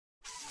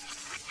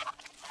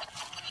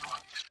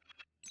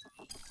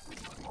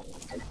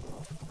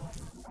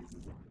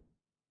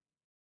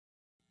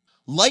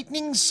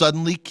Lightning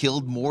suddenly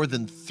killed more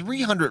than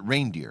 300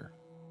 reindeer,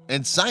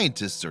 and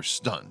scientists are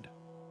stunned.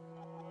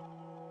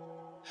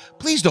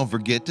 Please don't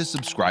forget to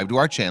subscribe to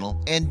our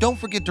channel and don't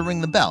forget to ring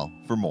the bell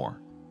for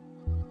more.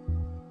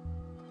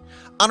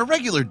 On a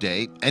regular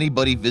day,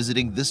 anybody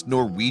visiting this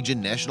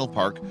Norwegian national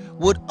park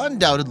would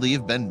undoubtedly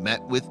have been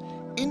met with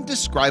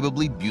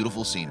indescribably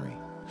beautiful scenery.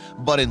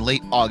 But in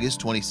late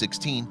August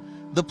 2016,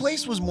 the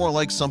place was more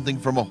like something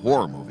from a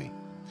horror movie.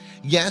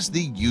 Yes, the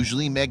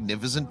usually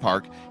magnificent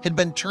park had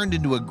been turned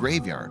into a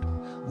graveyard,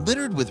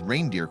 littered with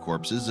reindeer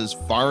corpses as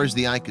far as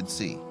the eye could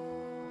see.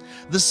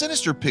 The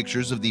sinister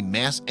pictures of the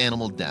mass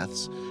animal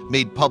deaths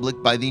made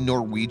public by the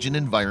Norwegian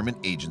Environment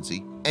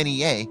Agency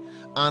 (NEA)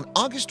 on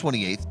August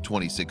 28,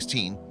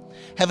 2016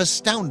 have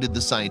astounded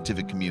the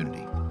scientific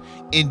community.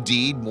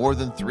 Indeed, more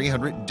than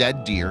 300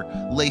 dead deer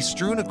lay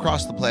strewn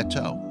across the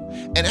plateau,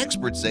 and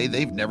experts say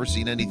they've never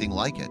seen anything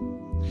like it.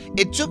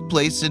 It took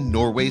place in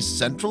Norway's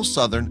central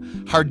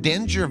southern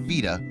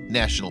Hardangervidda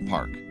National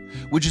Park,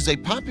 which is a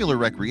popular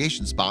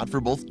recreation spot for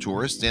both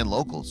tourists and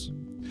locals.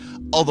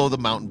 Although the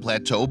mountain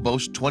plateau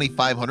boasts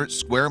 2,500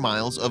 square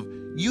miles of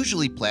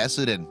usually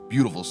placid and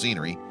beautiful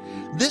scenery,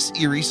 this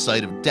eerie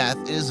sight of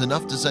death is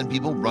enough to send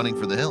people running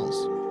for the hills.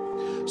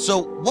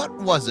 So what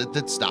was it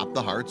that stopped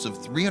the hearts of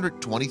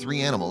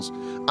 323 animals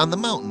on the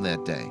mountain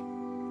that day?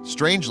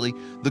 Strangely,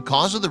 the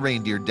cause of the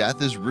reindeer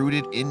death is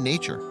rooted in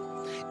nature.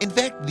 In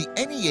fact, the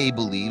NEA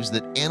believes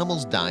that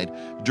animals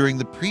died during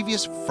the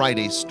previous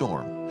Friday's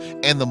storm,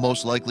 and the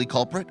most likely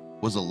culprit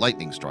was a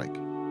lightning strike.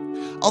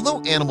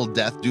 Although animal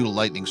death due to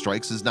lightning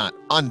strikes is not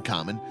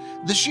uncommon,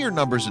 the sheer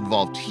numbers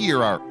involved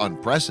here are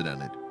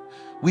unprecedented.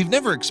 We've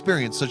never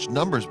experienced such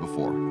numbers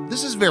before.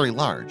 This is very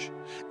large,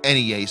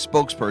 NEA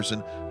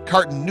spokesperson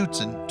Carsten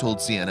Knutsen told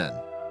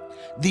CNN.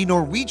 The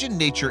Norwegian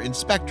Nature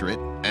Inspectorate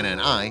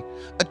 (NNI)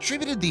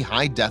 attributed the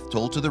high death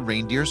toll to the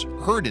reindeer's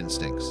herd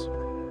instincts.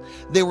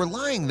 They were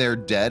lying there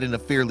dead in a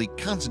fairly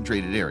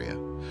concentrated area.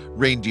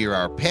 Reindeer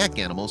are pack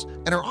animals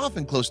and are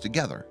often close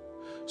together.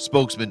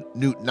 Spokesman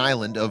Knut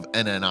Nyland of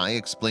NNI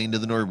explained to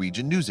the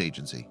Norwegian news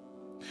agency.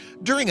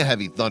 During a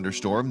heavy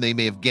thunderstorm, they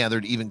may have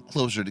gathered even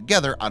closer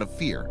together out of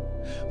fear.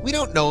 We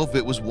don't know if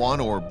it was one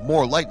or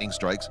more lightning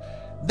strikes.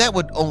 That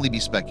would only be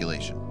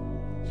speculation.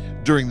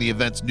 During the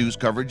event's news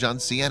coverage on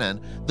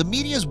CNN, the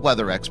media's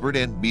weather expert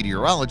and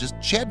meteorologist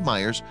Chad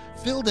Myers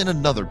filled in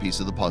another piece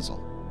of the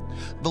puzzle.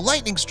 The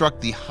lightning struck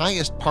the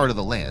highest part of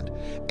the land,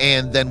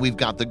 and then we've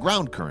got the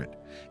ground current.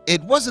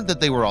 It wasn't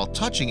that they were all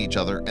touching each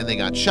other and they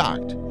got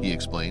shocked, he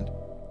explained.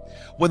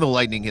 When the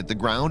lightning hit the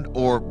ground,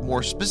 or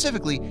more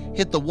specifically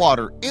hit the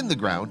water in the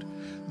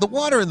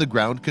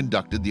ground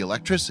conducted the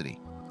electricity.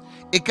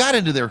 It got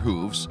into their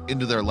hooves,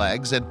 into their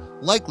legs, and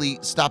likely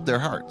stopped their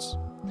hearts.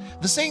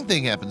 The same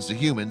thing happens to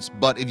humans,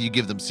 but if you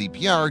give them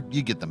CPR,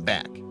 you get them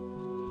back.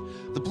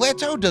 The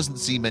plateau doesn't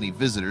see many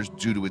visitors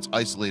due to its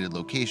isolated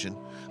location,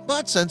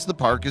 but since the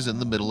park is in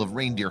the middle of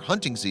reindeer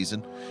hunting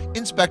season,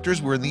 inspectors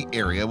were in the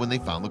area when they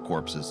found the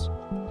corpses.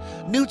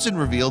 Knutsen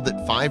revealed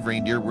that 5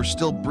 reindeer were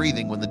still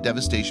breathing when the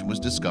devastation was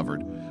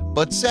discovered,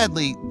 but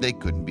sadly they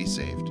couldn't be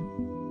saved.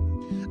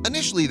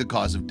 Initially, the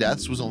cause of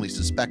deaths was only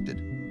suspected.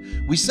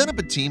 We sent up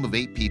a team of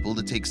 8 people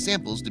to take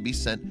samples to be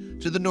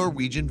sent to the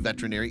Norwegian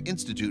Veterinary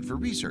Institute for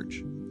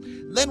research.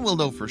 Then we'll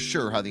know for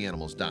sure how the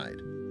animals died,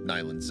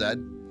 Nyland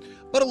said.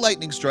 But a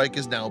lightning strike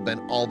has now been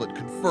all but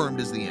confirmed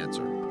as the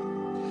answer.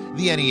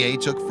 The NEA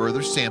took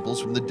further samples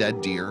from the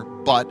dead deer,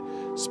 but,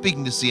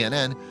 speaking to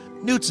CNN,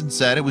 Knutsen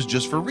said it was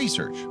just for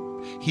research.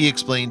 He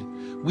explained,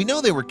 "We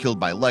know they were killed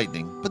by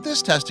lightning, but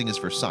this testing is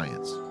for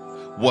science."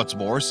 What's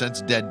more,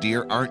 since dead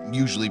deer aren't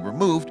usually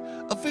removed,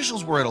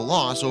 officials were at a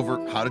loss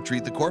over how to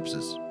treat the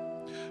corpses.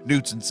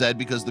 Knutsen said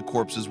because the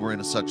corpses were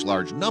in such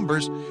large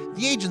numbers,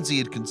 the agency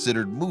had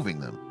considered moving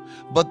them,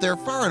 but they're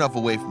far enough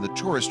away from the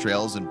tourist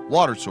trails and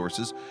water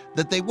sources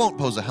that they won't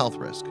pose a health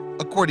risk,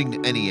 according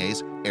to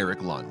NEA's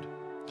Eric Lund.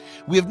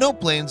 "We have no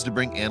plans to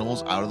bring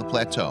animals out of the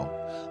plateau,"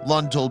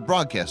 Lund told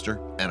broadcaster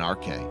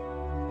NRK.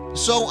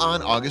 So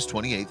on August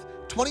 28,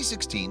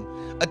 2016,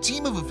 a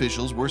team of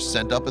officials were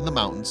sent up in the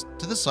mountains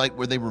to the site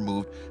where they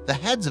removed the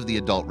heads of the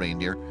adult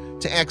reindeer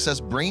to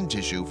access brain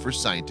tissue for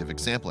scientific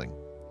sampling.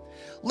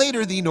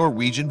 Later, the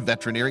Norwegian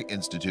Veterinary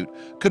Institute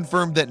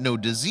confirmed that no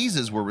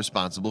diseases were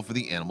responsible for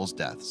the animals'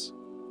 deaths.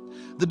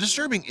 The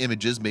disturbing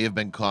images may have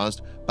been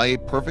caused by a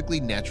perfectly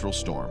natural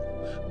storm,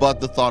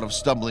 but the thought of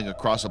stumbling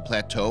across a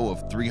plateau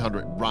of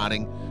 300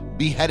 rotting,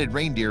 beheaded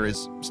reindeer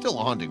is still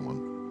a haunting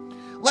one.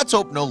 Let's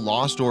hope no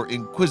lost or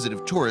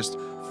inquisitive tourists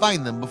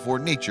find them before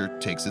nature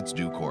takes its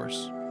due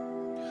course.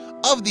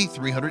 Of the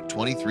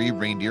 323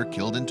 reindeer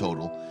killed in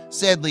total,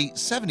 sadly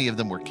 70 of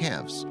them were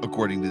calves,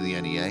 according to the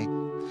NEA.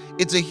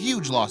 It's a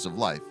huge loss of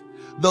life,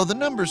 though the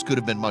numbers could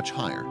have been much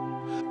higher.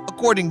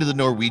 According to the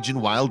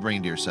Norwegian Wild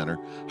Reindeer Center,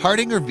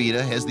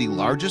 Hardangervidda has the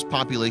largest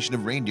population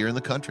of reindeer in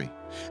the country,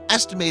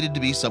 estimated to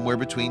be somewhere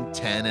between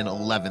 10 and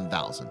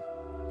 11,000.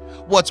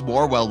 What's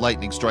more, while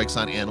lightning strikes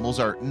on animals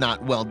are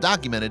not well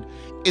documented,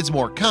 it's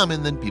more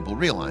common than people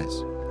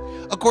realize.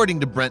 According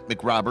to Brent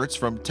McRoberts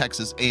from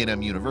Texas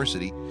A&M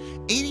University,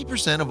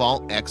 80% of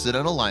all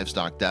accidental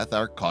livestock deaths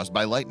are caused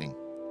by lightning.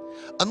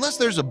 Unless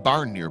there's a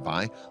barn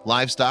nearby,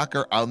 livestock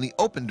are out in the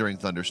open during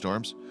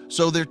thunderstorms,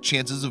 so their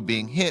chances of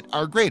being hit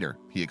are greater,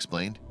 he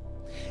explained.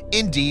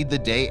 Indeed, the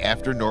day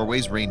after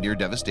Norway's reindeer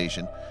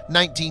devastation,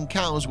 19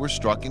 cows were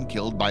struck and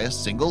killed by a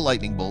single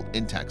lightning bolt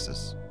in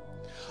Texas.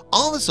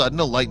 All of a sudden,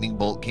 a lightning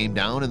bolt came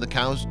down and the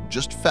cows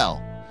just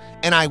fell,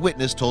 an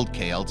eyewitness told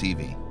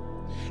KLTV.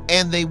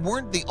 And they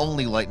weren't the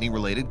only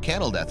lightning-related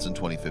cattle deaths in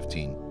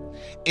 2015.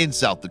 In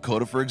South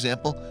Dakota, for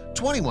example,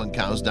 21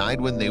 cows died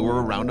when they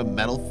were around a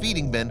metal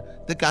feeding bin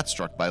that got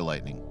struck by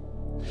lightning.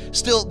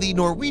 Still, the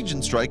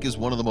Norwegian strike is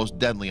one of the most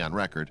deadly on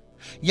record,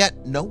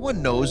 yet no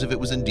one knows if it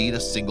was indeed a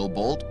single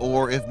bolt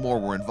or if more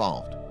were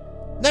involved.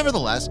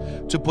 Nevertheless,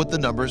 to put the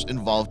numbers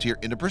involved here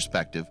into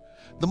perspective,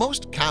 the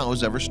most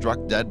cows ever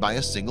struck dead by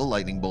a single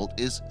lightning bolt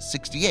is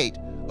 68,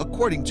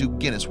 according to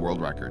Guinness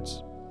World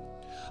Records.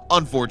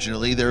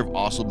 Unfortunately, there have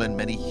also been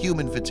many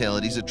human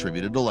fatalities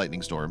attributed to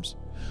lightning storms.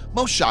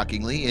 Most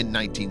shockingly, in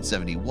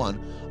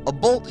 1971, a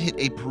bolt hit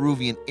a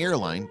Peruvian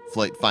airline,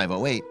 Flight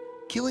 508,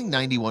 killing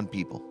 91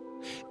 people.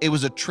 It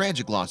was a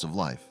tragic loss of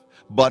life,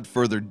 but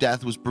further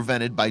death was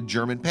prevented by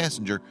German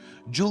passenger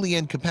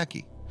Julian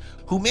Capecchi,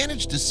 who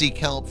managed to seek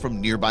help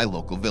from nearby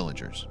local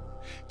villagers.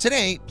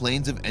 Today,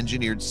 planes have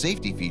engineered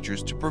safety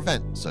features to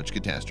prevent such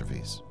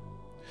catastrophes.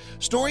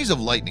 Stories of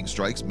lightning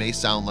strikes may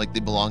sound like they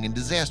belong in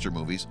disaster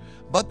movies,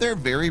 but they're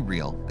very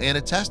real and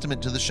a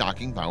testament to the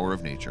shocking power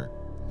of nature.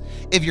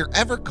 If you're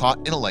ever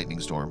caught in a lightning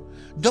storm,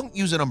 don't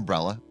use an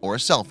umbrella or a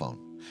cell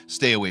phone.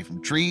 Stay away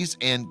from trees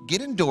and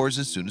get indoors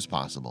as soon as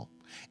possible.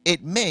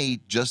 It may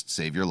just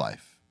save your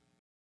life.